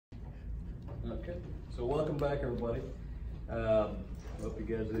Okay, so welcome back, everybody. Hope you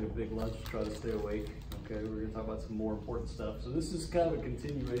guys ate a big lunch to try to stay awake. Okay, we're going to talk about some more important stuff. So this is kind of a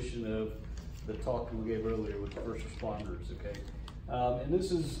continuation of the talk we gave earlier with the first responders. Okay, and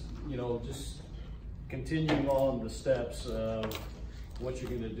this is, you know, just continuing on the steps of what you're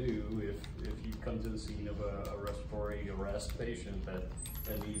going to do if you come to the scene of a respiratory arrest patient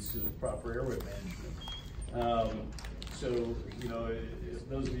that needs proper airway management. So, you know,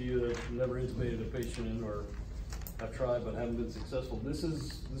 those of you that have never intubated a patient or have tried but haven't been successful, this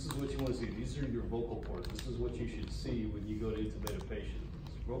is what you want to see. These are your vocal cords. This is what you should see when you go to intubate a patient.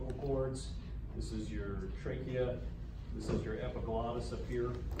 Vocal cords, this is your trachea, this is your epiglottis up here,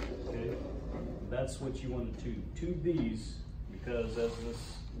 okay? That's what you want to tube. Tube these because, as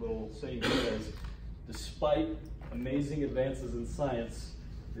this little saying says, despite amazing advances in science,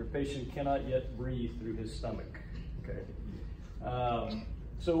 your patient cannot yet breathe through his stomach. Okay.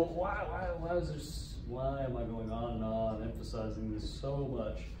 So why am I going on and on emphasizing this so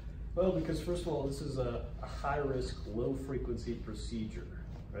much? Well, because first of all, this is a high-risk, low-frequency procedure,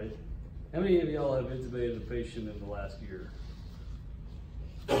 right? How many of y'all have intubated a patient in the last year?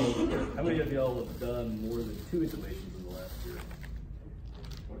 How many of y'all have done more than 2 intubations in the last year?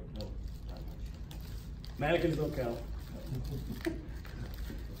 No. Mannequins don't count.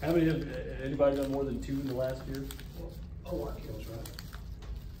 How many have anybody done more than 2 in the last year? Oh, I can't try.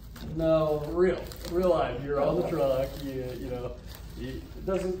 No, real life. You're on the truck. You know, it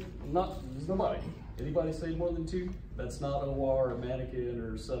doesn't. There's nobody. Anybody say more than 2? That's not OR, a mannequin,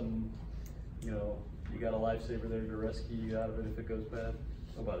 or some. You know, you got a lifesaver there to rescue you out of it if it goes bad.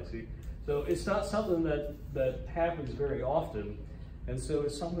 Nobody. See, so it's not something that happens very often, and so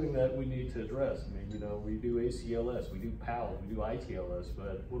it's something that we need to address. I mean, you know, we do ACLS, we do PAL, we do ITLS,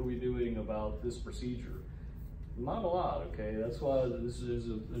 but what are we doing about this procedure? Not a lot, okay? That's why there's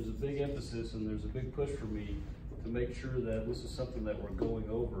a big emphasis and there's a big push for me to make sure that this is something that we're going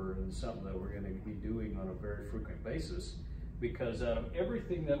over and something that we're going to be doing on a very frequent basis, because out of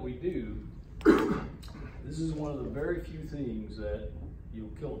everything that we do, this is one of the very few things that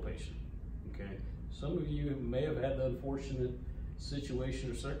you'll kill a patient, okay? Some of you may have had the unfortunate situation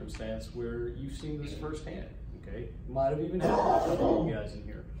or circumstance where you've seen this firsthand, okay? Might have even had you guys in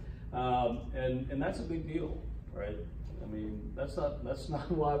here. And that's a big deal, right? I mean, that's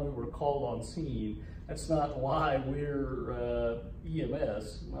not why we were called on scene. That's not why we're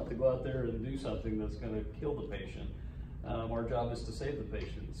EMS, not to go out there and do something that's going to kill the patient. Our job is to save the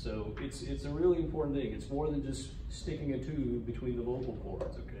patient. So it's a really important thing. It's more than just sticking a tube between the vocal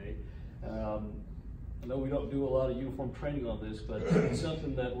cords, okay? I know we don't do a lot of uniform training on this, but it's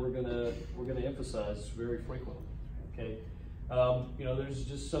something that we're gonna emphasize very frequently, okay? You know, there's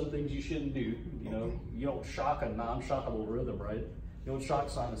just some things you shouldn't do. You know, you don't shock a non-shockable rhythm, right? You don't shock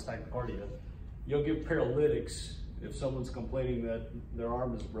sinus tachycardia. You don't give paralytics if someone's complaining that their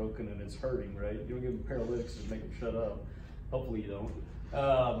arm is broken and it's hurting, right? You don't give them paralytics to make them shut up. Hopefully you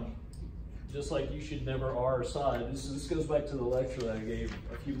don't. Just like you should never R side. This goes back to the lecture that I gave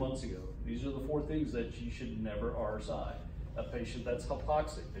a few months ago. These are the 4 things that you should never R side. A patient that's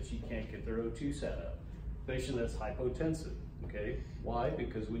hypoxic, that you can't get their O2 set up. A patient that's hypotensive, okay? Why?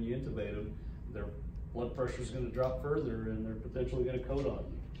 Because when you intubate them, their blood pressure is going to drop further and they're potentially going to code on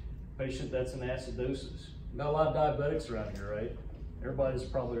you. Patient that's in acidosis. Not a lot of diabetics around here, right? Everybody's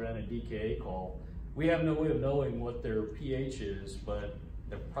probably around a DKA call. We have no way of knowing what their pH is, but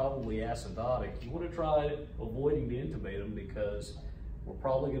they're probably acidotic. You want to try avoiding to intubate them because we're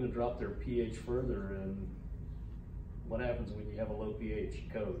probably going to drop their pH further, and what happens when you have a low pH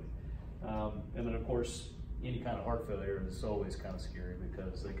code? And then of course, any kind of heart failure is always kind of scary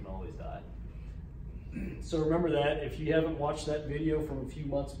because they can always die. So remember that. If you haven't watched that video from a few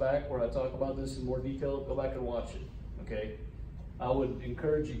months back where I talk about this in more detail, go back and watch it, okay? I would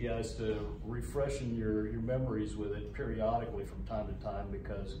encourage you guys to refreshen your memories with it periodically from time to time,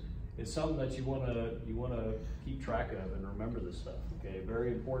 because it's something that you want to keep track of and remember this stuff, okay? Very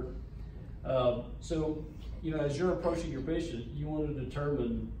important. So, you know, as you're approaching your patient, you want to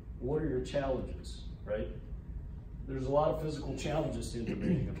determine what are your challenges, right? There's a lot of physical challenges to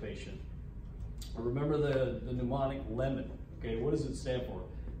intubating a patient. Remember the mnemonic LEMON, okay? What does it stand for?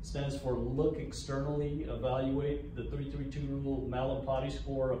 It stands for look externally, evaluate, the 332 rule, Mallampati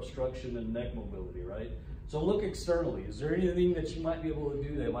score, obstruction, and neck mobility, right? So look externally. Is there anything that you might be able to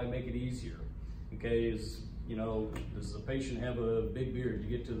do that might make it easier? Okay, you know, does the patient have a big beard? You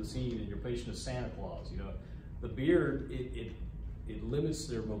get to the scene and your patient is Santa Claus, you know. The beard, it limits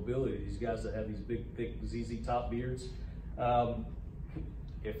their mobility. These guys that have these big, thick ZZ top beards,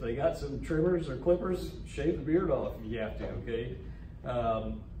 if they got some trimmers or clippers, shave the beard off if you have to, okay?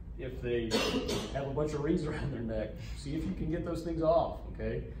 if they have a bunch of rings around their neck, see if you can get those things off,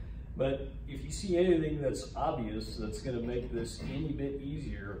 okay? But if you see anything that's obvious that's gonna make this any bit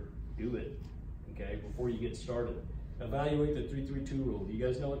easier, do it, okay, before you get started. Evaluate the 3-3-2 rule. Do you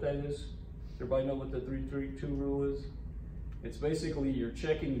guys know what that is? Everybody know what the 3-3-2 rule is? It's basically you're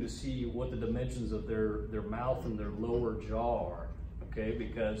checking to see what the dimensions of their mouth and their lower jaw are, okay?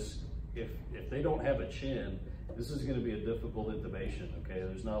 Because if they don't have a chin, this is gonna be a difficult intubation, okay?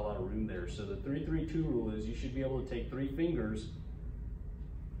 There's not a lot of room there. So the 3-3-2 rule is you should be able to take 3 fingers,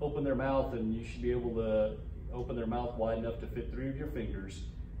 open their mouth, and you should be able to open their mouth wide enough to fit 3 of your fingers.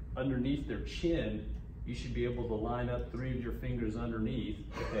 Underneath their chin, you should be able to line up 3 of your fingers underneath,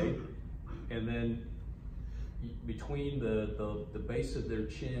 okay? And then between the base of their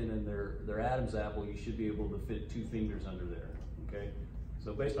chin and their Adam's apple, you should be able to fit 2 fingers under there, okay?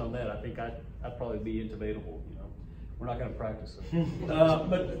 So based on that, I think I'd probably be intubatable, you know? We're not gonna practice it.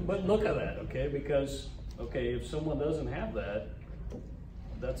 But look at that, okay? Because, okay, if someone doesn't have that,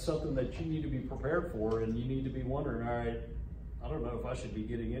 that's something that you need to be prepared for, and you need to be wondering, all right, I don't know if I should be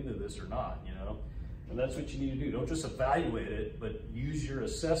getting into this or not, you know? And that's what you need to do. Don't just evaluate it, but use your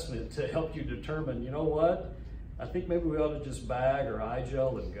assessment to help you determine, you know what? I think maybe we ought to just bag or eye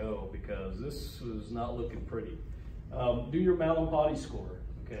gel and go, because this is not looking pretty. Do your Malin potty score,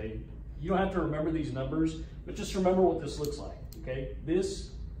 okay? You don't have to remember these numbers, but just remember what this looks like, okay? This,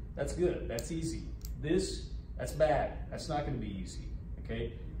 that's good, that's easy. This, that's bad, that's not gonna be easy,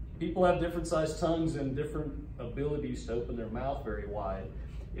 okay? People have different sized tongues and different abilities to open their mouth very wide.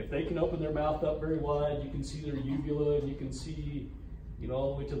 If they can open their mouth up very wide, you can see their uvula, and you can see, you know,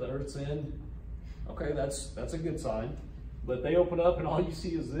 all the way to the earth's end. Okay, that's a good sign. But they open up and all you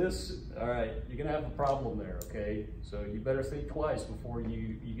see is this, all right, you're gonna have a problem there, okay? So you better think twice before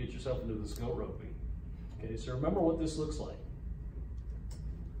you get yourself into the scope roping. Okay, so remember what this looks like.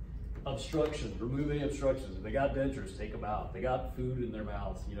 Obstruction, remove any obstructions. If they got dentures, take them out. They got food in their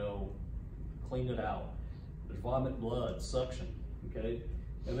mouth, you know, clean it out. There's vomit, blood, suction, okay?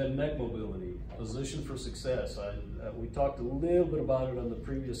 And then neck mobility, position for success. We talked a little bit about it on the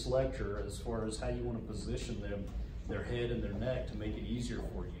previous lecture as far as how you want to position them, their head and their neck, to make it easier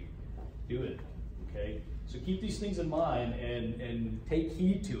for you. Do it, okay? So keep these things in mind and take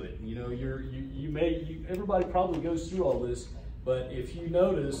heed to it. You know, everybody probably goes through all this, but if you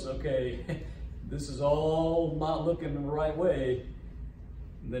notice, okay, this is all not looking the right way,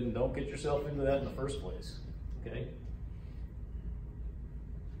 then don't get yourself into that in the first place, okay?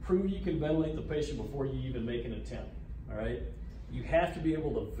 Prove you can ventilate the patient before you even make an attempt, all right? You have to be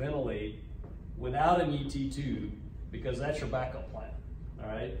able to ventilate without an ET tube, because that's your backup plan, all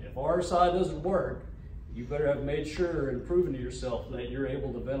right? If RSI doesn't work, you better have made sure and proven to yourself that you're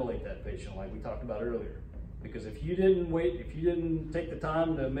able to ventilate that patient like we talked about earlier. Because if you didn't take the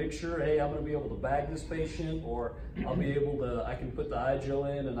time to make sure, hey, I'm gonna be able to bag this patient, or I can put the eye-gel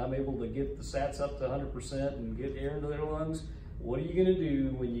in and I'm able to get the sats up to 100% and get air into their lungs, what are you gonna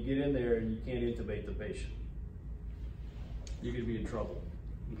do when you get in there and you can't intubate the patient? You're gonna be in trouble,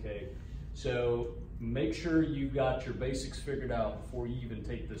 okay? So make sure you've got your basics figured out before you even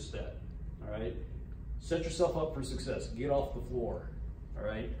take this step, all right? Set yourself up for success. Get off the floor, all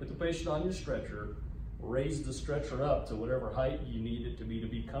right? Put the patient on your stretcher, raise the stretcher up to whatever height you need it to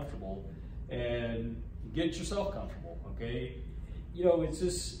be comfortable, and get yourself comfortable, okay? You know, it's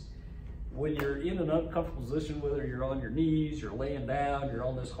just, when you're in an uncomfortable position, whether you're on your knees, you're laying down, you're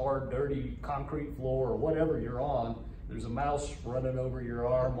on this hard, dirty concrete floor, or whatever you're on, there's a mouse running over your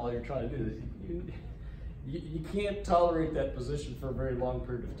arm while you're trying to do this. You can't tolerate that position for a very long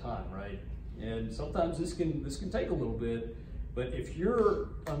period of time, right? And sometimes this can take a little bit, but if you're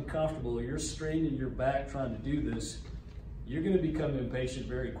uncomfortable, you're straining your back trying to do this, you're gonna become impatient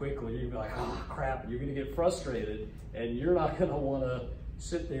very quickly. You're gonna be like, oh crap, you're gonna get frustrated, and you're not gonna wanna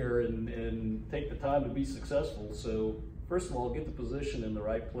sit there and take the time to be successful. So first of all, get the position in the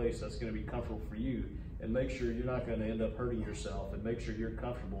right place that's gonna be comfortable for you, and make sure you're not gonna end up hurting yourself, and make sure you're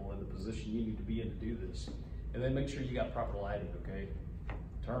comfortable in the position you need to be in to do this. And then make sure you got proper lighting, okay?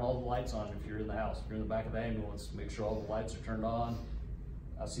 Turn all the lights on if you're in the house. If you're in the back of the ambulance, make sure all the lights are turned on.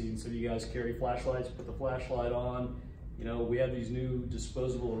 I see some of you guys carry flashlights, put the flashlight on. You know, we have these new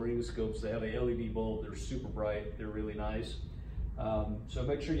disposable laryngoscopes. They have a LED bulb. They're super bright. They're really nice. So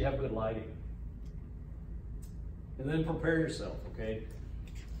make sure you have good lighting. And then prepare yourself, okay?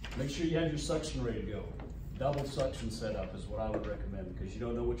 Make sure you have your suction ready to go. Double suction setup is what I would recommend, because you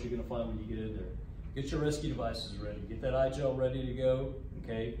don't know what you're gonna find when you get in there. Get your rescue devices ready. Get that eye gel ready to go,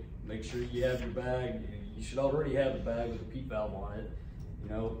 okay? Make sure you have your bag. You should already have the bag with a PEEP valve on it. You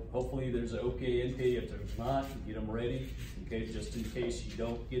know, hopefully there's an okay intake. If there's not, get them ready, okay, just in case you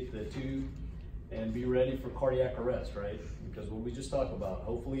don't get the tube, and be ready for cardiac arrest, right? Because what we just talked about,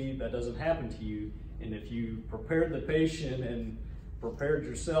 hopefully that doesn't happen to you. And if you prepared the patient and prepared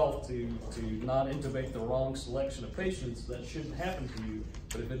yourself to not intubate the wrong selection of patients, that shouldn't happen to you.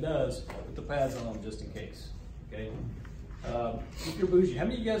 But if it does, put the pads on them just in case, okay? Keep your bougie. How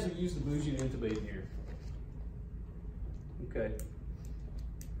many of you guys have used the bougie to intubate here? Okay.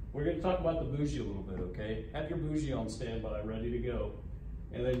 We're going to talk about the bougie a little bit, okay? Have your bougie on standby, ready to go.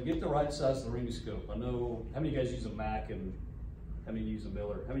 And then get the right size laryngoscope. I know, how many of you guys use a Mac and how many use a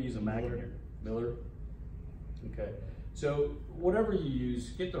Miller? How many use a Mac here? Miller? Okay. So whatever you use,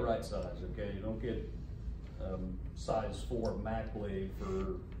 get the right size, okay? You don't get size 4 Mac blade for,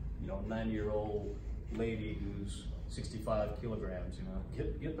 you know, 90-year-old lady who's 65 kilograms, you know?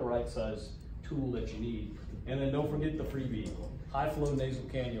 Get the right size tool that you need. And then don't forget the freebie. High flow nasal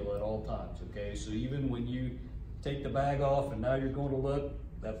cannula at all times, okay? So even when you take the bag off and now you're going to look,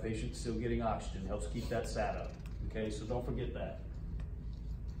 that patient's still getting oxygen. Helps keep that sat up, okay? So don't forget that.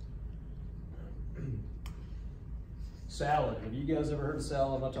 Salad. Have you guys ever heard of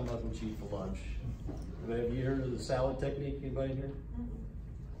salad? I'm not talking about what you eat for lunch. Have you heard of the salad technique? Anybody here?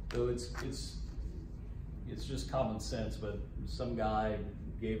 So it's just common sense, but some guy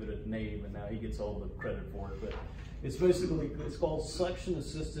gave it a name and now he gets all the credit for it. But it's basically, it's called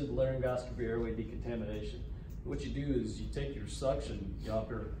suction-assisted laryngoscopy airway decontamination. What you do is you take your suction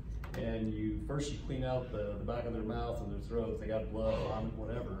yonker and first you clean out the back of their mouth and their throat. If they got blood, vomit,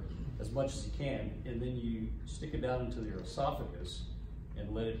 whatever, as much as you can, and then you stick it down into their esophagus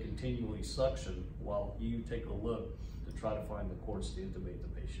and let it continually suction while you take a look to try to find the course to intubate the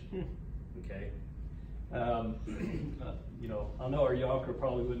patient. Okay. You know, I know our yonker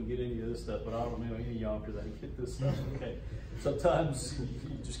probably wouldn't get any of this stuff, but I don't know any yonker that can get this stuff. Okay. Sometimes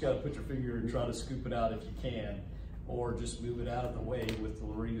you just got to put your finger and try to scoop it out if you can, or just move it out of the way with the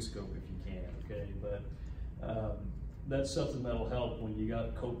laryngoscope if you can. Okay, but that's something that'll help when you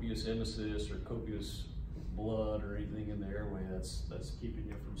got copious emesis or copious blood or anything in the airway that's keeping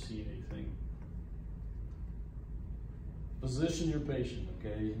you from seeing anything. Position your patient,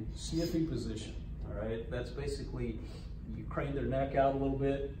 okay? Sniffing position, all right? That's basically, you crane their neck out a little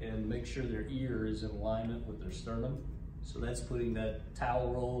bit and make sure their ear is in alignment with their sternum. So that's putting that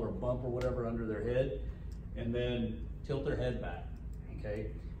towel roll or bump or whatever under their head, and then tilt their head back, okay?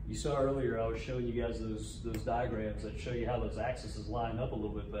 You saw earlier, I was showing you guys those diagrams that show you how those axes line up a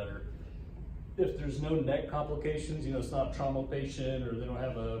little bit better. If there's no neck complications, you know, it's not a trauma patient or they don't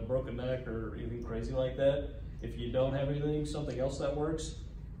have a broken neck or anything crazy like that. If you don't have anything, something else that works,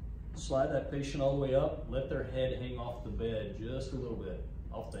 slide that patient all the way up, let their head hang off the bed just a little bit,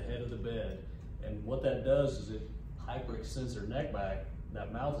 off the head of the bed. And what that does is it hyperextends their neck back.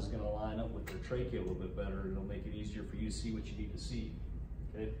 That mouth is going to line up with their trachea a little bit better. It'll make it easier for you to see what you need to see.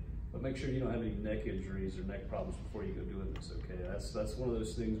 Okay? But make sure you don't have any neck injuries or neck problems before you go doing this, okay? That's one of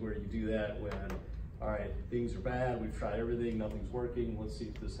those things where you do that when, all right, things are bad, we've tried everything, nothing's working, let's see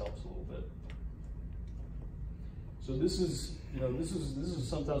if this helps a little bit. So this is, you know, this is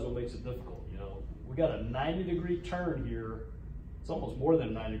sometimes what makes it difficult, you know. We got a 90-degree turn here. It's almost more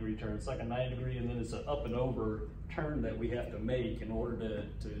than a 90-degree turn. It's like a 90-degree and then it's an up and over turn that we have to make in order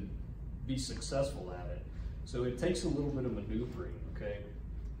to be successful at it. So it takes a little bit of maneuvering, okay?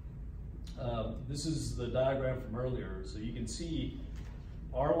 This is the diagram from earlier. So you can see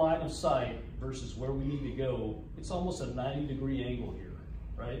our line of sight versus where we need to go. It's almost a 90-degree angle here,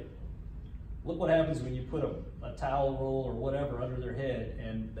 right? Look what happens when you put a towel roll or whatever under their head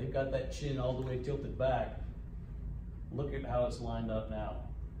and they've got that chin all the way tilted back. Look at how it's lined up now.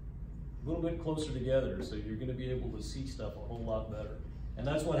 A little bit closer together, so you're gonna be able to see stuff a whole lot better. And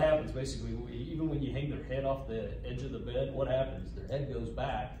that's what happens basically, even when you hang their head off the edge of the bed, what happens? Their head goes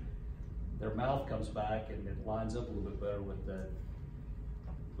back, their mouth comes back, and it lines up a little bit better with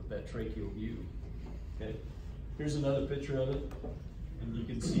that tracheal view, okay? Here's another picture of it, and you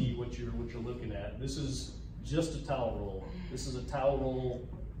can see what you're looking at. This is just a towel roll. This is a towel roll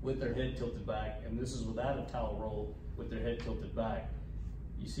with their head tilted back, and this is without a towel roll with their head tilted back.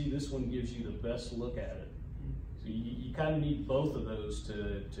 You see, this one gives you the best look at it. So you kind of need both of those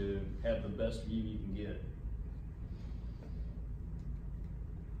to have the best view you can get.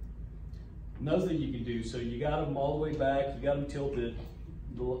 Another thing you can do, so you got them all the way back, you got them tilted.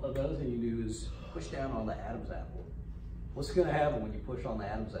 The other thing you do is push down on the Adam's apple. What's going to happen when you push on the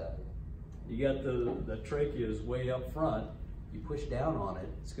Adam's apple? You got the trachea is way up front. You push down on it,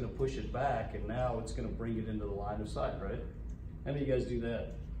 it's going to push it back, and now it's going to bring it into the line of sight, right? How many of you guys do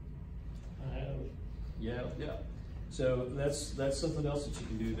that? I have. Yeah. So that's something else that you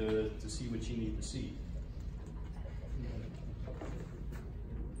can do to see what you need to see.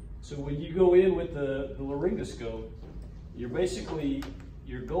 So when you go in with the laryngoscope, you're basically,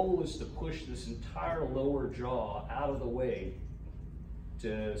 your goal is to push this entire lower jaw out of the way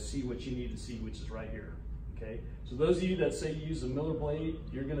to see what you need to see, which is right here, okay? So those of you that say you use a Miller blade,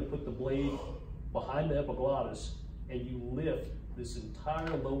 you're gonna put the blade behind the epiglottis and you lift this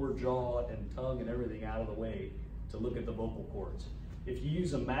entire lower jaw and tongue and everything out of the way to look at the vocal cords. If you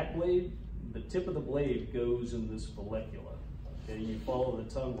use a Mac blade, the tip of the blade goes in this vallecula. Okay, you follow the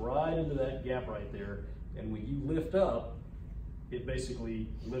tongue right into that gap right there, and when you lift up, it basically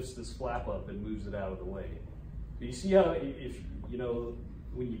lifts this flap up and moves it out of the way. But you see how, if you know,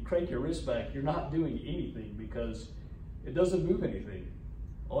 when you crank your wrist back, you're not doing anything because it doesn't move anything.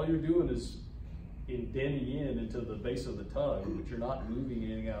 All you're doing is indenting in into the base of the tongue, but you're not moving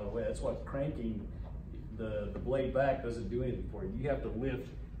anything out of the way. That's why cranking the blade back doesn't do anything for you. You have to lift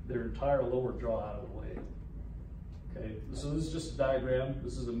their entire lower jaw out of the way. Okay, so this is just a diagram.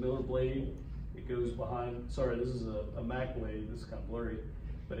 This is a Miller blade. It goes behind, sorry, this is a Mac blade. This is kind of blurry,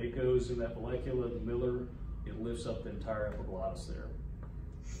 but it goes in that vallecula, the Miller, it lifts up the entire epiglottis there.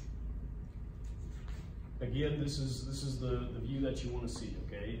 Again, this is the view that you want to see,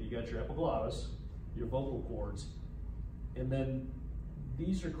 okay? You got your epiglottis, your vocal cords, and then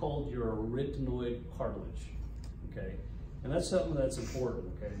these are called your arytenoid cartilage, okay? And that's something that's important,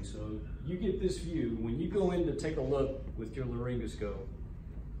 okay? So you get this view, when you go in to take a look with your laryngoscope,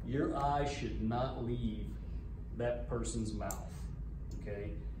 your eye should not leave that person's mouth,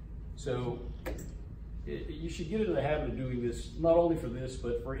 okay? So you should get into the habit of doing this, not only for this,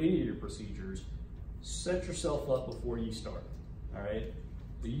 but for any of your procedures. Set yourself up before you start, all right?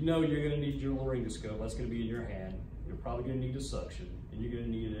 You know you're gonna need your laryngoscope, that's gonna be in your hand. You're probably gonna need a suction, and you're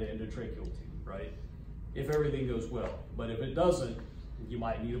gonna need an endotracheal tube, right? If everything goes well. But if it doesn't, you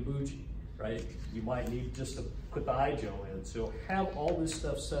might need a bougie, right? You might need just to put the eye gel in. So have all this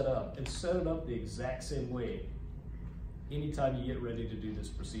stuff set up, and set it up the exact same way anytime you get ready to do this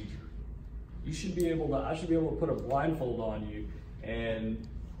procedure. You should be able to, I should be able to put a blindfold on you, and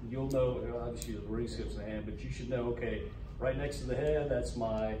you'll know, obviously the laryngoscope's in the hand, but you should know, okay, right next to the head, that's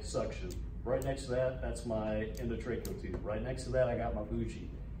my suction. Right next to that, that's my endotracheal tube. Right next to that, I got my bougie.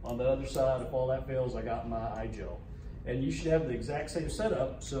 On the other side, if all that fails, I got my eye gel. And you should have the exact same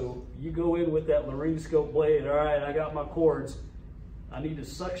setup, so you go in with that laryngoscope blade, all right, I got my cords. I need to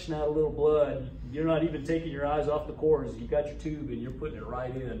suction out a little blood. You're not even taking your eyes off the cords. You got your tube and you're putting it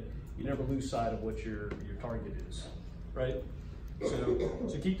right in. You never lose sight of what your target is, right?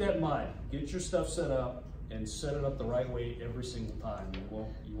 So keep that in mind. Get your stuff set up and set it up the right way every single time.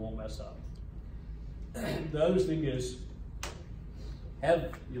 You won't mess up. The other thing is,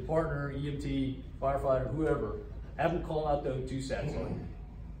 have your partner, EMT, firefighter, whoever, have them call out the O2 sats on you,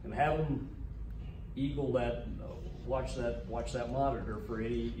 and have them eagle that, watch that monitor for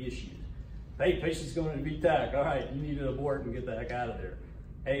any issues. Hey, patient's going to VTAC. All right, you need to abort and get the heck out of there.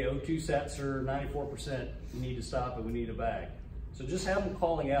 Hey, O2 sats are 94%. You need to stop it. We need a bag. So just have them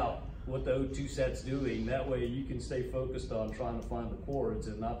calling out what the O2 set's doing. That way you can stay focused on trying to find the cords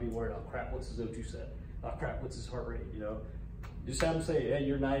and not be worried, oh crap, what's his O2 set? Oh crap, what's his heart rate, you know? Just have them say, hey,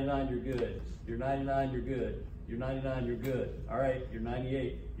 you're 99, you're good. You're 99, you're good. You're 99, you're good. All right, you're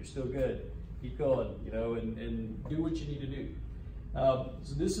 98, you're still good. Keep going, you know, and do what you need to do.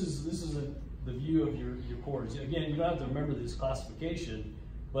 So this is the view of your cords. Again, you don't have to remember this classification,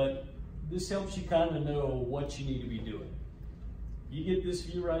 but this helps you kind of know what you need to be doing. You get this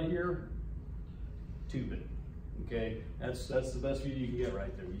view right here, tube it, okay? That's the best view you can get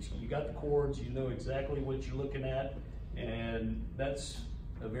right there. You got the cords, you know exactly what you're looking at, and that's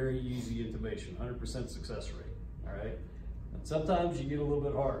a very easy intubation, 100% success rate, all right? And sometimes you get a little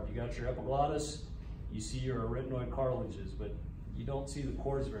bit hard. You got your epiglottis, you see your arytenoid cartilages, but you don't see the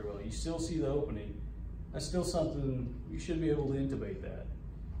cords very well. You still see the opening. That's still something, you should be able to intubate that.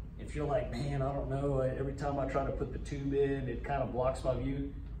 If you're like, man, I don't know, every time I try to put the tube in, it kind of blocks my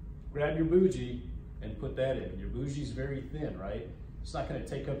view, grab your bougie and put that in. Your bougie's very thin, right? It's not gonna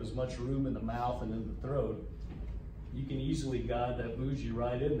take up as much room in the mouth and in the throat. You can easily guide that bougie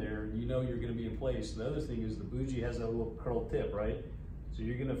right in there, and you know you're gonna be in place. The other thing is the bougie has that little curled tip, right? So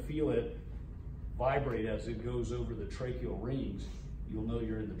you're gonna feel it vibrate as it goes over the tracheal rings. You'll know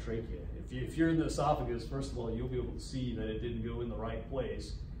you're in the trachea. If you're in the esophagus, first of all, you'll be able to see that it didn't go in the right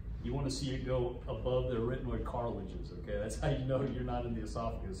place. You want to see it go above the arytenoid cartilages, okay? That's how you know you're not in the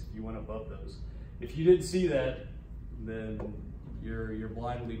esophagus, if you went above those. If you didn't see that, then you're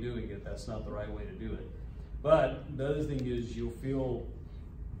blindly doing it. That's not the right way to do it. But the other thing is you'll feel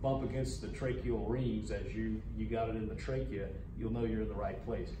bump against the tracheal rings as you got it in the trachea, you'll know you're in the right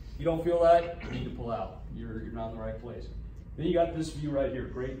place. You don't feel that, you need to pull out. You're not in the right place. Then you got this view right here,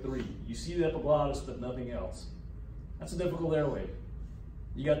 grade 3. You see the epiglottis, but nothing else. That's a difficult airway.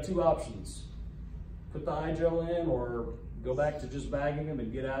 You got 2 options. Put the eye gel in or go back to just bagging them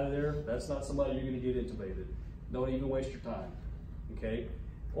and get out of there. That's not somebody you're gonna get intubated. Don't even waste your time, okay?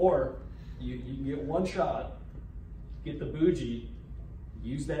 Or you can get 1 shot, get the bougie,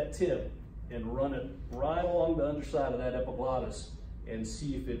 use that tip and run it right along the underside of that epiglottis and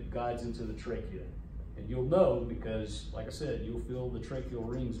see if it guides into the trachea. And you'll know because, like I said, you'll feel the tracheal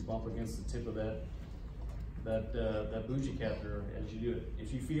rings bump against the tip of that bougie catheter as you do it.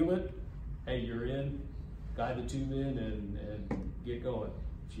 If you feel it, hey, you're in, guide the tube in and get going.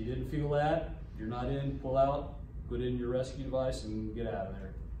 If you didn't feel that, you're not in, pull out, put in your rescue device and get out of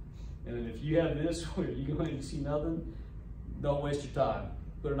there. And if you have this where you're going to see nothing, don't waste your time.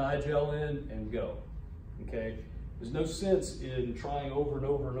 Put an eye gel in and go, okay? There's no sense in trying over and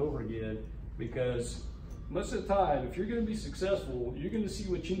over and over again because most of the time, if you're gonna be successful, you're gonna see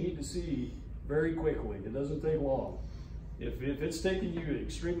what you need to see very quickly. It doesn't take long. If it's taking you an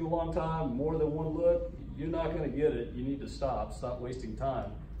extremely long time, more than 1 look, you're not gonna get it. You need to stop wasting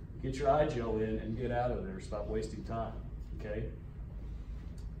time. Get your eye gel in and get out of there. Stop wasting time, okay?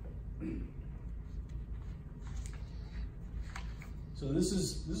 So this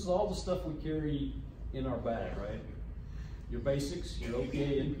is all the stuff we carry in our bag, right? Your basics, your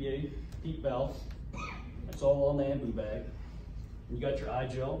OPA, NPA, PEEP valve. That's all on the ambu bag. You got your eye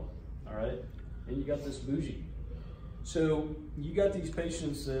gel, all right? And you got this bougie. So you got these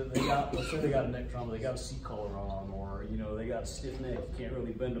patients that let's say they got a neck trauma, they got a C-collar on, or they got a stiff neck, you can't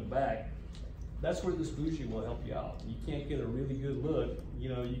really bend them back. That's where this bougie will help you out. You can't get a really good look.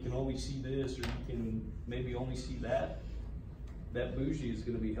 You can only see this, or you can maybe only see that. That bougie is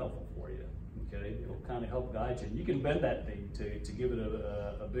going to be helpful for you, okay? It'll kind of help guide you. And you can bend that thing to give it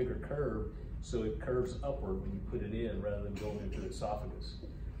a bigger curve so it curves upward when you put it in rather than going into the esophagus.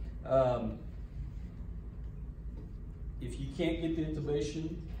 If you can't get the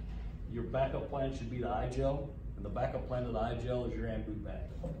intubation, your backup plan should be the eye gel, and the backup plan of the eye gel is your ambu bag,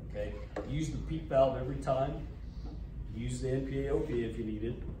 okay? Use the PEEP valve every time. Use the NPA, OPA if you need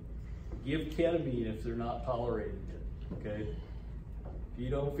it. Give ketamine if they're not tolerating it, okay? If you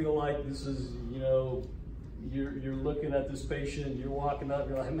don't feel like this is, you're looking at this patient, you're walking up,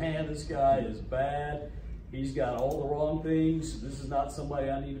 you're like, man, this guy is bad. He's got all the wrong things. This is not somebody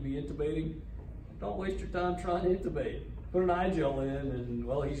I need to be intubating. Don't waste your time trying to intubate. Put an eye gel in and,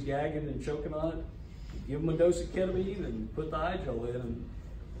 well, he's gagging and choking on it. Give him a dose of ketamine and put the eye gel in and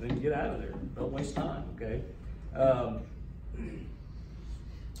then get out of there. Don't waste time, okay?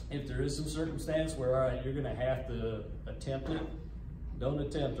 If there is some circumstance where, all right, you're gonna have to attempt it, don't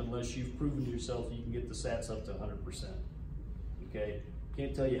attempt unless you've proven to yourself you can get the SATs up to 100%, okay?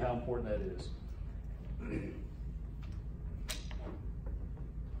 Can't tell you how important that is.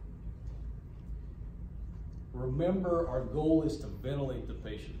 Remember, our goal is to ventilate the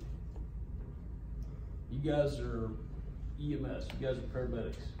patient. You guys are EMS, you guys are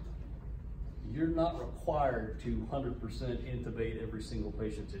paramedics. You're not required to 100% intubate every single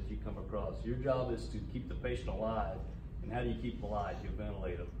patient that you come across. Your job is to keep the patient alive. And how do you keep them alive? You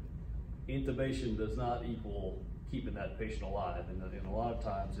ventilate them. Intubation does not equal keeping that patient alive, and a lot of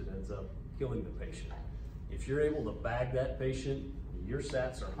times it ends up killing the patient. If you're able to bag that patient, your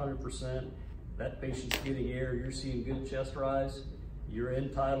SATs are 100%, that patient's getting air, you're seeing good chest rise, your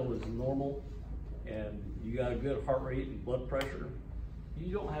end tidal is normal, and you got a good heart rate and blood pressure,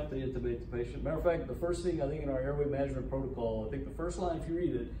 you don't have to intubate the patient. Matter of fact, the first thing I think in our airway management protocol, I think the first line, if you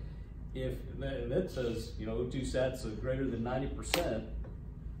read it, if that says, O2 SATs of greater than 90%,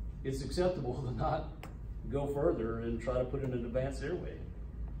 it's acceptable to not go further and try to put in an advanced airway.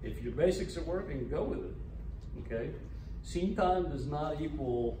 If your basics are working, go with it, okay? Scene time does not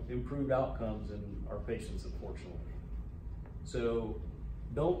equal improved outcomes in our patients, unfortunately. So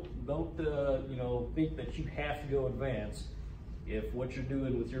don't think that you have to go advanced if what you're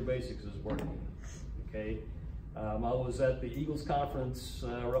doing with your basics is working, okay? I was at the Eagles conference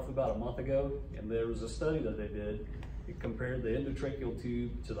roughly about a month ago, and there was a study that they did. It compared the endotracheal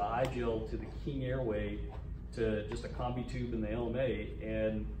tube to the eye gel to the King Airway to just a combi tube in the LMA,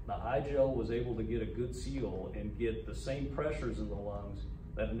 and the eye gel was able to get a good seal and get the same pressures in the lungs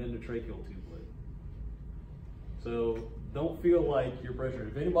that an endotracheal tube would. So don't feel like you're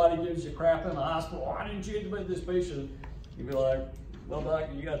pressured. If anybody gives you crap in the hospital, why didn't you intubate this patient? You'd be like, well, doc,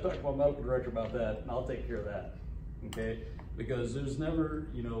 you got to talk to my medical director about that, and I'll take care of that, okay? Because there's never,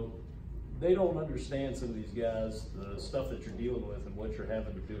 they don't understand, some of these guys, the stuff that you're dealing with and what you're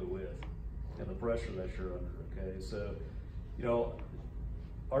having to do it with and the pressure that you're under, okay? So, you know,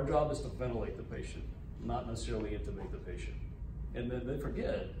 our job is to ventilate the patient, not necessarily intubate the patient. And then they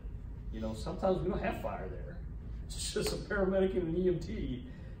forget, you know, sometimes we don't have fire there. It's just a paramedic and an EMT,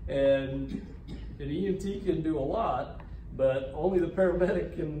 and an EMT can do a lot, but only the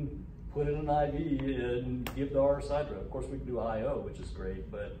paramedic can put in an IV and give the RSI drug. Of course, we can do IO, which is great,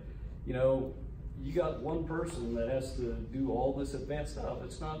 but you know, you got one person that has to do all this advanced stuff.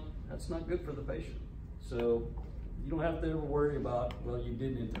 That's not good for the patient. So you don't have to ever worry about, well, you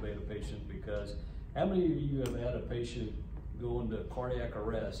didn't intubate a patient, because how many of you have had a patient go into cardiac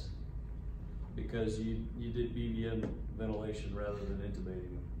arrest because you did BVN ventilation rather than intubating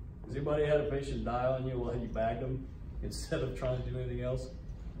them? Has anybody had a patient die on you while you bagged them instead of trying to do anything else?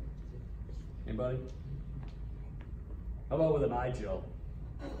 Anybody? How about with an eye gel?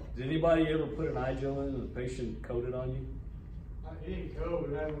 Did anybody ever put an eye gel in and the patient coded on you? He didn't go,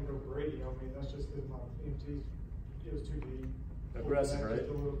 but I didn't go Brady on me. That's just because my EMT, it was too deep. Aggressive, right? Just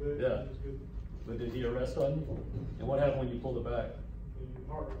a little bit. Yeah. It was good. But did he arrest on you? And what happened when you pulled it back?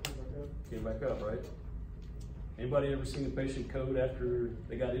 Hard, came back up. Came back up, right? Anybody ever seen a patient code after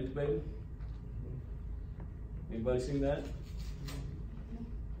they got intubated? Anybody seen that?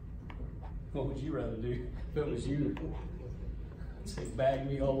 What would you rather do if it was you? I'd say bag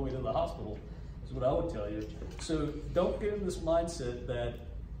me all the way to the hospital, is what I would tell you. So don't get in this mindset that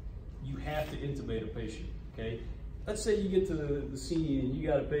you have to intubate a patient, okay? Let's say you get to the scene and you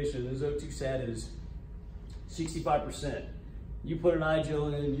got a patient, his O2 sat is 65%. You put an eye gel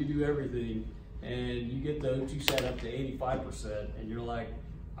in, you do everything, and you get the O2 sat up to 85%, and you're like,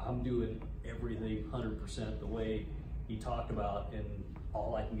 I'm doing everything 100% the way he talked about, and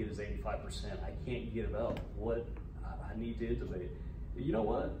all I can get is 85%. I can't get it up. What? I need to intubate. You know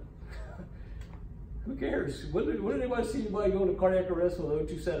what? Who cares? When did anybody see anybody go into cardiac arrest with an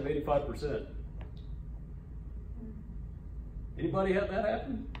O2 sat of 85%? Anybody have that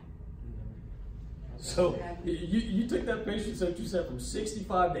happen? So you took that patient's O2 sat from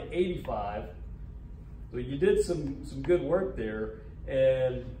 65 to 85. So you did some good work there,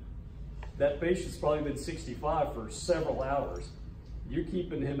 and that patient's probably been 65 for several hours. You're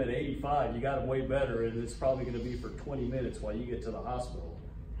keeping him at 85, you got him way better, and it's probably gonna be for 20 minutes while you get to the hospital.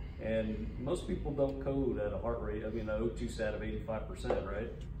 And most people don't code at a heart rate, an O2 sat of 85%, right?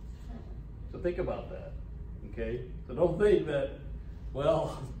 So think about that, okay? So don't think that,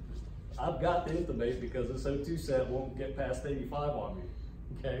 well, I've got to intubate because this O2 sat won't get past 85 on me,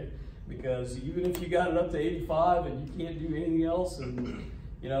 okay? Because even if you got it up to 85 and you can't do anything else, and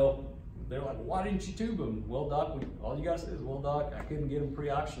you know, they're like, why didn't you tube him? Well, doc, all you guys say is, well, doc, I couldn't get him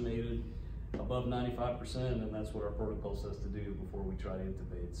pre-oxygenated above 95%, and that's what our protocol says to do before we try to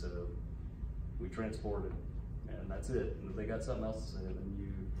intubate. So we transport it, and that's it. And if they got something else to say, then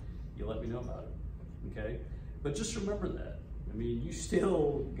you let me know about it, okay? But just remember that. I mean, you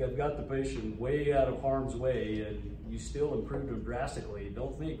still have got the patient way out of harm's way, and you still improved him drastically.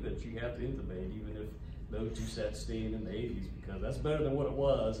 Don't think that you have to intubate, even if the O2 sat's staying in the 80s, because that's better than what it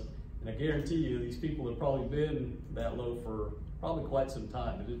was. And I guarantee you, these people have probably been that low for probably quite some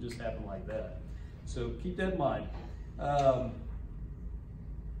time. It didn't just happen like that. So keep that in mind.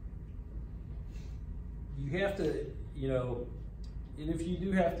 You have to, you know, and if you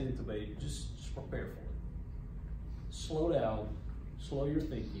do have to intubate, just prepare for it. Slow down, slow your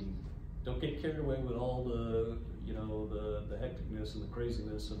thinking. Don't get carried away with all the, you know, the hecticness and the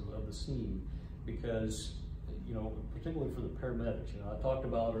craziness of the scene, because, you know, particularly for the paramedics, you know, I talked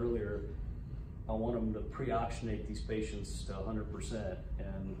about earlier, I want them to pre-oxygenate these patients to 100%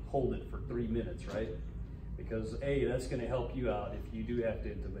 and hold it for 3 minutes, right? Because A, that's gonna help you out if you do have to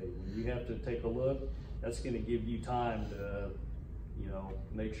intubate. When you have to take a look, that's gonna give you time to, you know,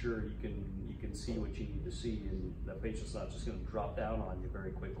 make sure you can see what you need to see, and that patient's not just gonna drop down on you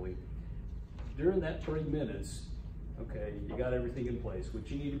very quickly. During that 3 minutes, okay, you got everything in place. What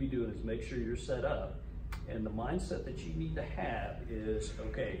you need to be doing is make sure you're set up, and the mindset that you need to have is,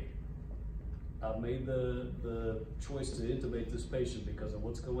 okay, I've made the choice to intubate this patient because of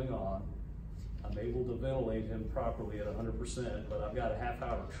what's going on. I'm able to ventilate him properly at 100%, but I've got a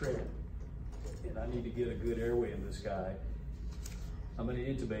half-hour trip, and I need to get a good airway in this guy. I'm gonna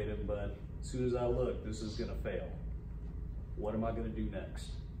intubate him, but as soon as I look, this is gonna fail. What am I gonna do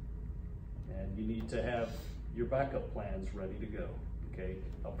next? And you need to have your backup plans ready to go, okay?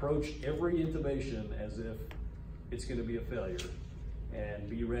 Approach every intubation as if it's gonna be a failure, and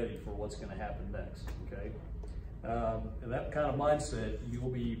be ready for what's gonna happen next, okay? And that kind of mindset, you'll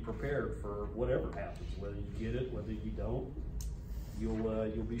be prepared for whatever happens, whether you get it, whether you don't.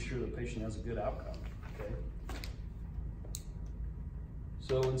 you'll be sure the patient has a good outcome. Okay.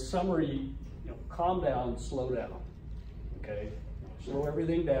 So in summary, calm down, slow down. Okay, slow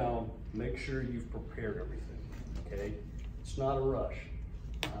everything down. Make sure you've prepared everything. Okay, it's not a rush.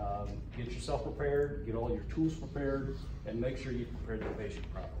 Get yourself prepared. Get all your tools prepared, and make sure you prepared the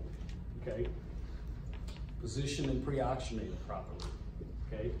patient properly. Okay. Position and pre-oxygenate it properly.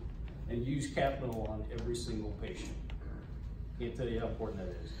 Okay, and use Capno on every single patient. Can't tell you how important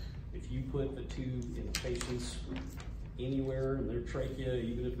that is. If you put a tube in the patient's anywhere in their trachea,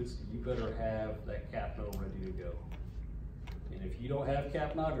 even if it's, you better have that capno ready to go. And if you don't have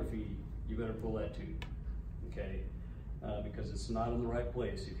capnography, you better pull that tube, okay? Because it's not in the right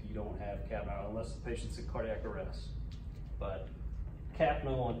place if you don't have capno, unless the patient's in cardiac arrest. But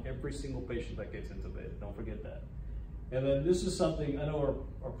capno on every single patient that gets intubated, don't forget that. And then this is something, I know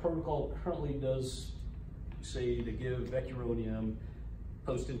our protocol currently does say to give vecuronium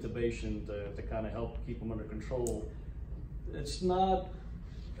post-intubation to kind of help keep them under control. It's not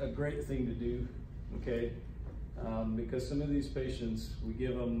a great thing to do, okay? Because some of these patients, we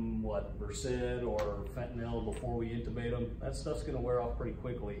give them, what, Versed or fentanyl before we intubate them. That stuff's gonna wear off pretty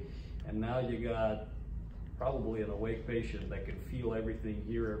quickly. And now you got probably an awake patient that can feel everything,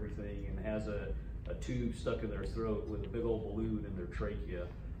 hear everything, and has a tube stuck in their throat with a big old balloon in their trachea.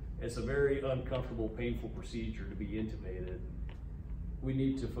 It's a very uncomfortable, painful procedure to be intubated. We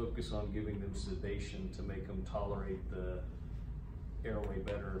need to focus on giving them sedation to make them tolerate the airway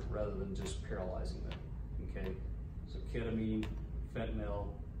better rather than just paralyzing them, okay? So ketamine, fentanyl,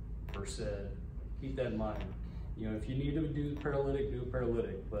 Versed, keep that in mind. If you need to do paralytic, do a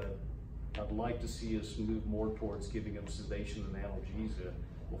paralytic, but I'd like to see us move more towards giving them sedation and analgesia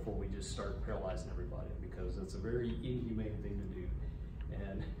before we just start paralyzing everybody, because it's a very inhumane thing to do.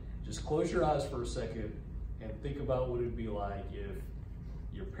 And just close your eyes for a second and think about what it'd be like if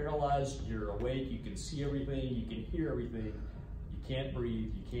you're paralyzed, you're awake, you can see everything, you can hear everything, you can't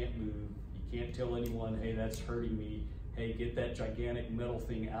breathe, you can't move, you can't tell anyone, hey, that's hurting me, hey, get that gigantic metal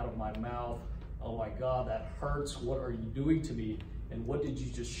thing out of my mouth, oh my God, that hurts, what are you doing to me, and what did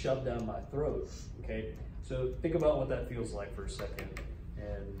you just shove down my throat, okay? So think about what that feels like for a second,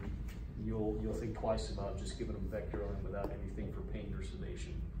 and you'll think twice about just giving them vecuronium without anything for pain or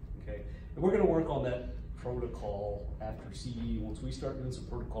sedation, okay? And we're gonna work on that protocol after CE. Once we start doing some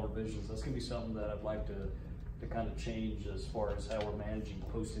protocol revisions, that's gonna be something that I'd like to kind of change as far as how we're managing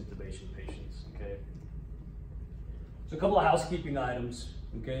post-intubation patients, okay? So a couple of housekeeping items,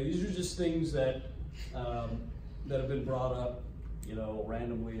 okay? These are just things that have been brought up,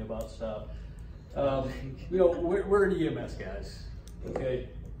 randomly about stuff. We're an EMS guys, okay?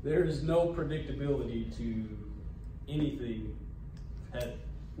 There is no predictability to anything that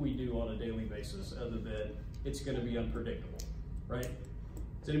we do on a daily basis other than it's going to be unpredictable, right?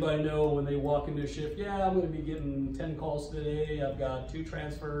 Does anybody know when they walk into a shift, yeah, I'm going to be getting 10 calls today, I've got 2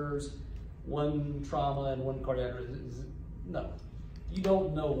 transfers, 1 trauma and 1 cardiac arrest? No, you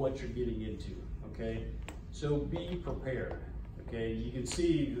don't know what you're getting into, okay? So be prepared, okay? You can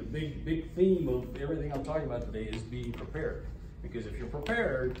see the big theme of everything I'm talking about today is being prepared. Because if you're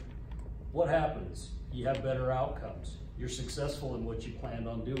prepared, what happens? You have better outcomes. You're successful in what you planned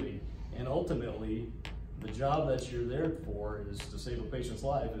on doing. And ultimately, the job that you're there for is to save a patient's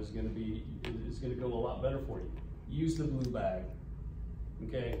life is gonna go a lot better for you. Use the blue bag,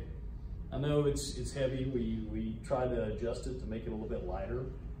 okay? I know it's heavy. We try to adjust it to make it a little bit lighter.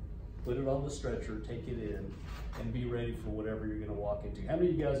 Put it on the stretcher, take it in, and be ready for whatever you're gonna walk into. How many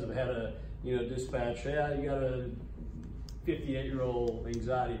of you guys have had a dispatch, yeah, you got a 58-year-old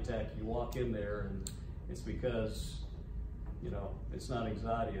anxiety attack, you walk in there and it's because, it's not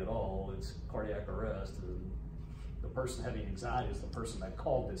anxiety at all, it's cardiac arrest, and the person having anxiety is the person that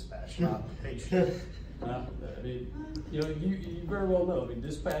called dispatch, not the patient. You very well know,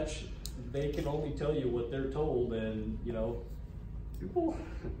 dispatch, they can only tell you what they're told, and people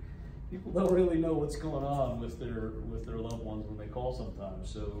don't really know what's going on with their loved ones when they call sometimes,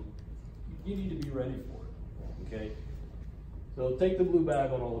 so you need to be ready for it, okay? So take the blue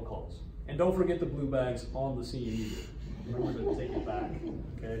bag on all the calls. And don't forget the blue bags on the scene either. Remember to take it back,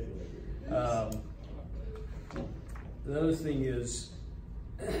 okay? The other thing is,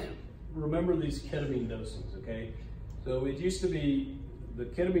 remember these ketamine dosings, okay? So it used to be, the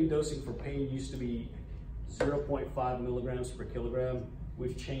ketamine dosing for pain used to be 0.5 milligrams per kilogram.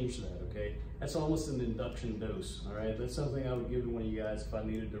 We've changed that, okay? That's almost an induction dose, all right? That's something I would give to one of you guys if I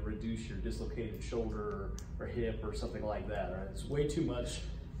needed to reduce your dislocated shoulder or hip or something like that, all right? It's way too much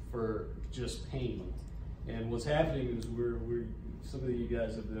for just pain. And what's happening is some of you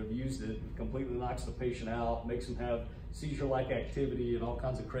guys have used it, completely knocks the patient out, makes them have seizure-like activity and all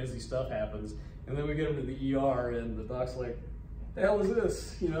kinds of crazy stuff happens. And then we get him to the ER and the doc's like, the hell is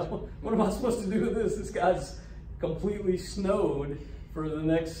this? You know, what am I supposed to do with this? This guy's completely snowed for the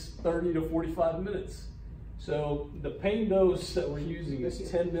next 30 to 45 minutes. So the pain dose that we're using is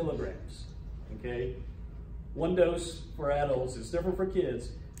 10 milligrams, okay? One dose for adults, it's different for kids,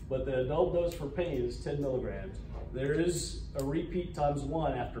 but the adult dose for pain is 10 milligrams. There is a repeat times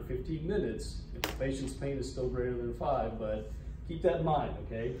 1 after 15 minutes if the patient's pain is still greater than 5, but keep that in mind,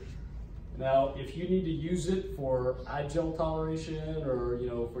 okay? Now, if you need to use it for eye gel toleration or, you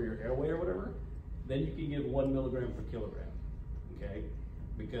know, for your airway or whatever, then you can give 1 milligram per kilogram, okay?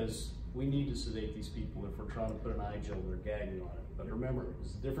 Because we need to sedate these people if we're trying to put an eye gel or gagging on it. But remember,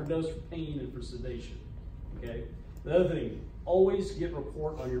 it's a different dose for pain and for sedation, okay? The other thing, always get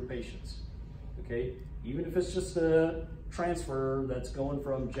report on your patients, okay? Even if it's just a transfer that's going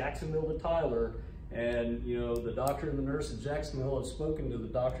from Jacksonville to Tyler, and you know the doctor and the nurse at Jacksonville have spoken to the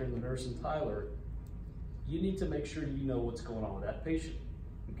doctor and the nurse in Tyler, you need to make sure you know what's going on with that patient,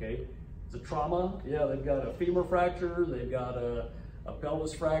 okay? It's a trauma, yeah, they've got a femur fracture, they've got a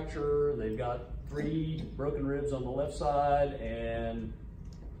pelvis fracture, they've got 3 broken ribs on the left side, and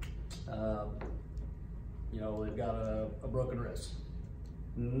you know, they've got a broken wrist.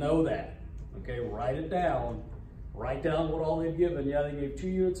 Know that, okay? Write it down. Write down what all they've given. Yeah, they gave 2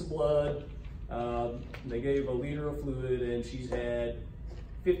 units of blood. They gave a liter of fluid, and she's had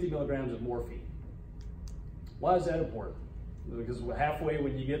 50 milligrams of morphine. Why is that important? Because halfway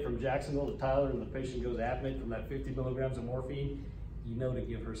when you get from Jacksonville to Tyler and the patient goes apneic from that 50 milligrams of morphine, you know to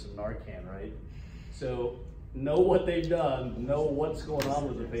give her some Narcan, right? So know what they've done, know what's going on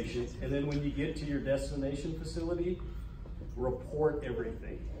with the patient, and then when you get to your destination facility, report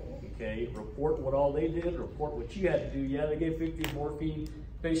everything, okay? Report what all they did, report what you had to do. Yeah, they gave 50 of morphine,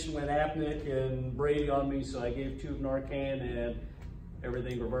 patient went apneic and Brady on me, so I gave 2 of Narcan and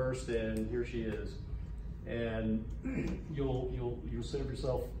everything reversed, and here she is. And you'll save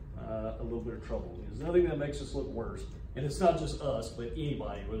yourself a little bit of trouble. There's nothing that makes us look worse, and it's not just us, but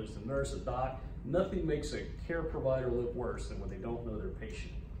anybody, whether it's a nurse, a doc, nothing makes a care provider look worse than when they don't know their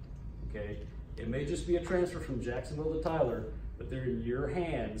patient, okay? It may just be a transfer from Jacksonville to Tyler, but they're in your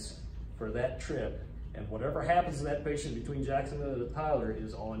hands for that trip, and whatever happens to that patient between Jacksonville and Tyler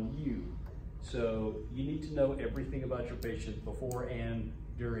is on you. So you need to know everything about your patient before and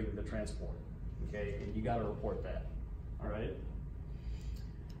during the transport, okay? And you gotta report that, all right?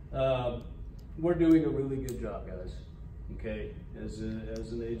 We're doing a really good job, guys, okay? As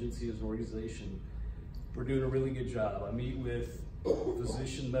an agency, as an organization, we're doing a really good job. I meet with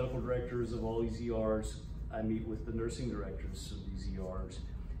physician medical directors of all these ERs. I meet with the nursing directors of these ERs,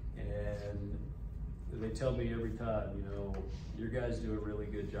 and they tell me every time, you know, your guys do a really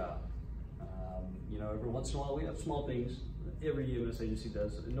good job. You know, every once in a while we have small things. Every EMS agency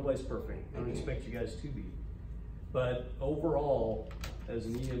does. Nobody's perfect. I don't expect you guys to be. But overall, as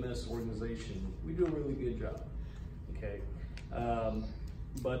an EMS organization, we do a really good job, okay?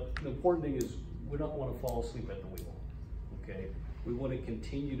 But the important thing is we don't want to fall asleep at the wheel, okay? We want to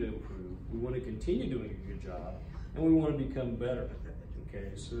continue to improve. We want to continue doing a good job, and we want to become better,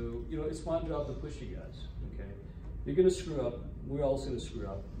 okay? So, you know, it's my job to push you guys, okay? You're going to screw up. We're all going to screw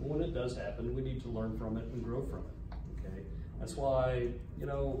up. But when it does happen, we need to learn from it and grow from it, okay? That's why, you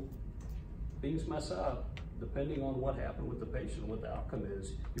know, things mess up. Depending on what happened with the patient, what the outcome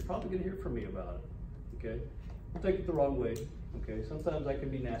is, you're probably going to hear from me about it, okay? Don't take it the wrong way, okay? Sometimes I can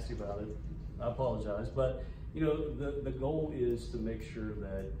be nasty about it. I apologize, but you know, the goal is to make sure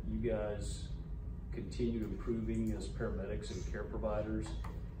that you guys continue improving as paramedics and care providers,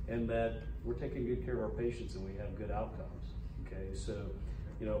 and that we're taking good care of our patients and we have good outcomes, okay? So,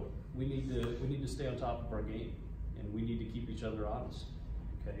 you know, we need to stay on top of our game, and we need to keep each other honest,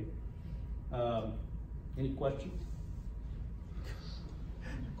 okay? Any questions?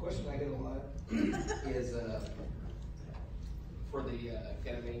 Question I get a lot is for the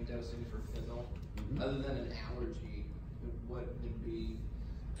ketamine dosing for fentanyl. Other than an allergy, what would be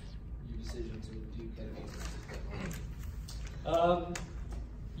your decision to do ketamine versus fentanyl?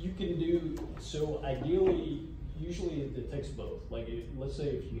 You can do, so ideally, usually it takes both. Like, let's say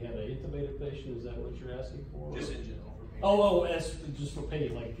if you have an intubated patient, is that what you're asking for? Just in general for pain. Oh, as just for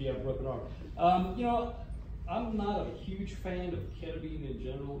pain, like if you have a broken arm. You know, I'm not a huge fan of ketamine in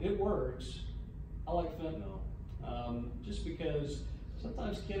general. It works. I like fentanyl, just because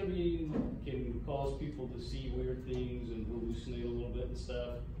sometimes ketamine can cause people to see weird things and hallucinate a little bit and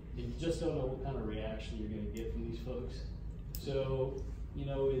stuff. And you just don't know what kind of reaction you're going to get from these folks. So, you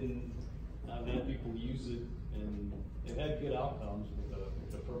know, I've had people use it and they've had good outcomes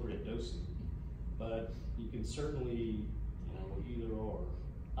with appropriate dosing. but you can certainly, either or.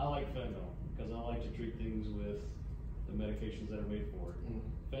 I like fentanyl because I like to treat things with the medications that are made for it.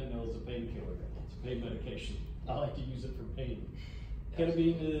 Fentanyl is a painkiller. It's a pain medication. I like to use it for pain.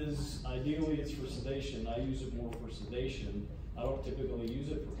 Ketamine is, ideally it's for sedation. I use it more for sedation. I don't typically use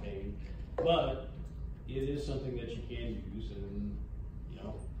it for pain, but it is something that you can use, and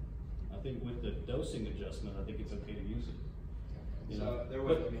I think with the dosing adjustment, I think it's okay to use it. So there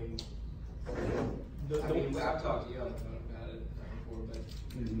was, I've talked to you on the phone about it before, but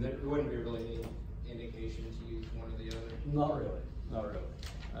there wouldn't be really any indication to use one or the other. Not really.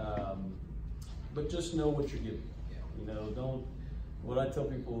 But just know what you're getting. Don't. What I tell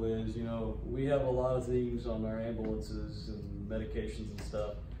people is, we have a lot of things on our ambulances and medications and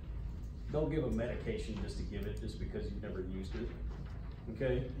stuff. Don't give a medication just to give it, just because you've never used it.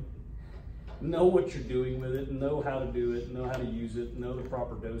 Okay? Know what you're doing with it, know how to do it, know how to use it, know the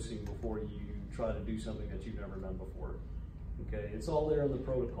proper dosing before you try to do something that you've never done before. Okay? It's all there in the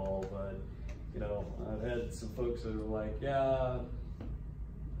protocol, but I've had some folks that are like, yeah,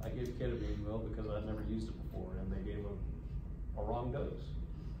 I gave ketamine, well, because I've never used it before, and they gave a wrong dose.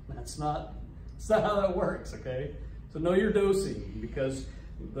 That's not how that works, okay? So know your dosing, because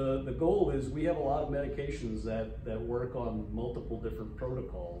the goal is we have a lot of medications that work on multiple different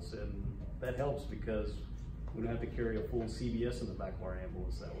protocols, and that helps because we don't have to carry a full CBS in the back of our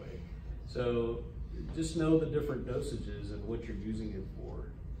ambulance that way. So just know the different dosages and what you're using it for.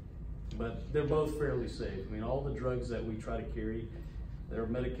 But they're both fairly safe. All the drugs that we try to carry, they're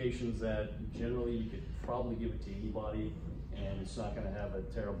medications that generally you could probably give it to anybody, and it's not going to have a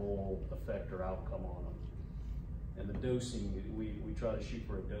terrible effect or outcome on them. And the dosing, we try to shoot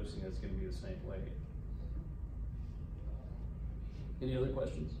for a dosing that's going to be the same way. Any other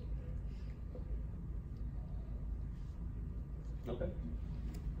questions? Okay.